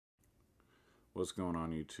What's going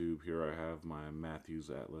on YouTube? Here I have my Mathew's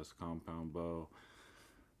Atlas compound bow.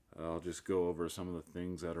 I'll just go over some of the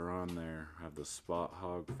things that are on there. I have the Spot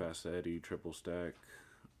Hogg Fast Eddy triple stack.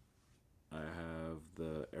 I have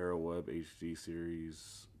the AeroWeb HD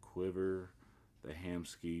series QUIVER, the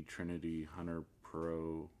Hamskea Trinity Hunter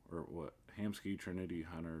Pro, or what? Hamskea Trinity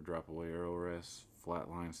Hunter drop away arrow rest,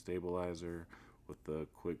 FLATLINE stabilizer with the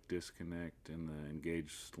quick disconnect and the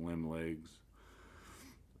engaged limb legs.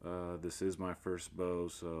 This is my first bow,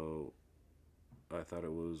 so I thought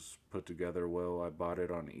it was put together well. I bought it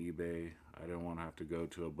on eBay. I didn't want to have to go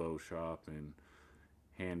to a bow shop and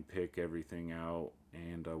hand pick everything out,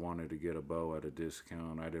 and I wanted to get a bow at a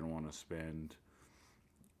discount. I didn't want to spend,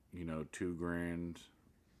 $2,000.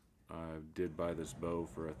 I did buy this bow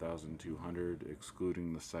for $1,200,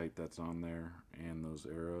 excluding the sight that's on there and those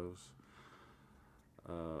arrows.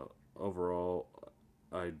 Overall,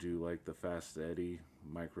 I do like the Fast Eddy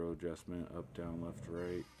micro adjustment, up, down, left,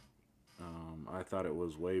 right. I thought it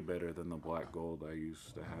was way better than the black gold I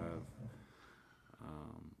used to have.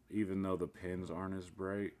 Even though the pins aren't as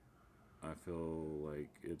bright, I feel like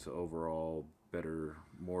it's overall better,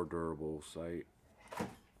 more durable sight.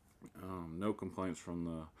 No complaints from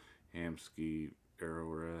the Hamskea arrow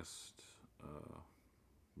rest,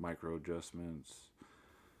 micro adjustments.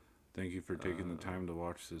 Thank you for taking the time to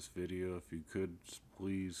watch this video. If you could,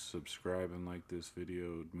 please subscribe and like this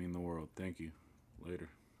video. It would mean the world. Thank you. Later.